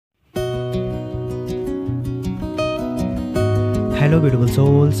Hello beautiful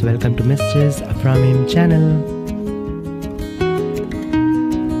souls, welcome to messages from him channel.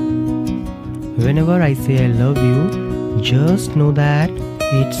 Whenever I say I love you, just know that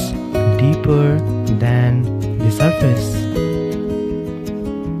it's deeper than the surface.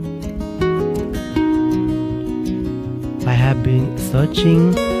 I have been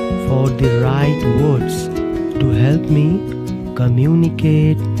searching for the right words to help me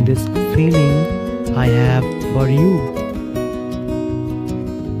communicate this feeling I have for you.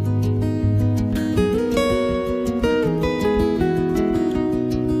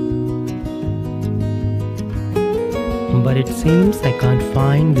 But it seems I can't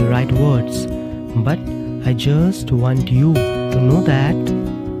find the right words. But I just want you to know that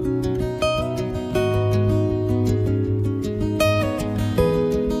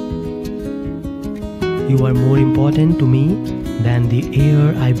you are more important to me than the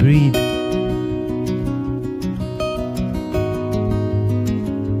air I breathe.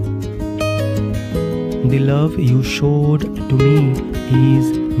 The love you showed to me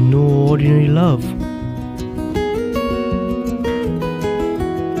is no ordinary love.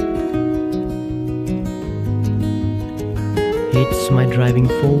 It's my driving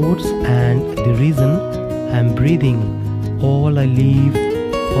force and the reason I'm breathing. All I live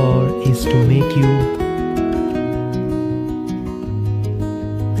for is to make you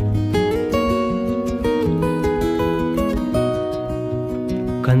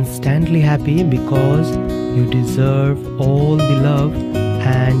constantly happy, because you deserve all the love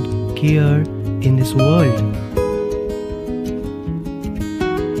and care in this world.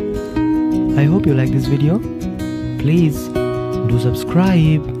 I hope you like this video. Please do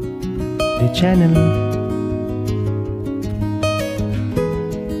subscribe the channel.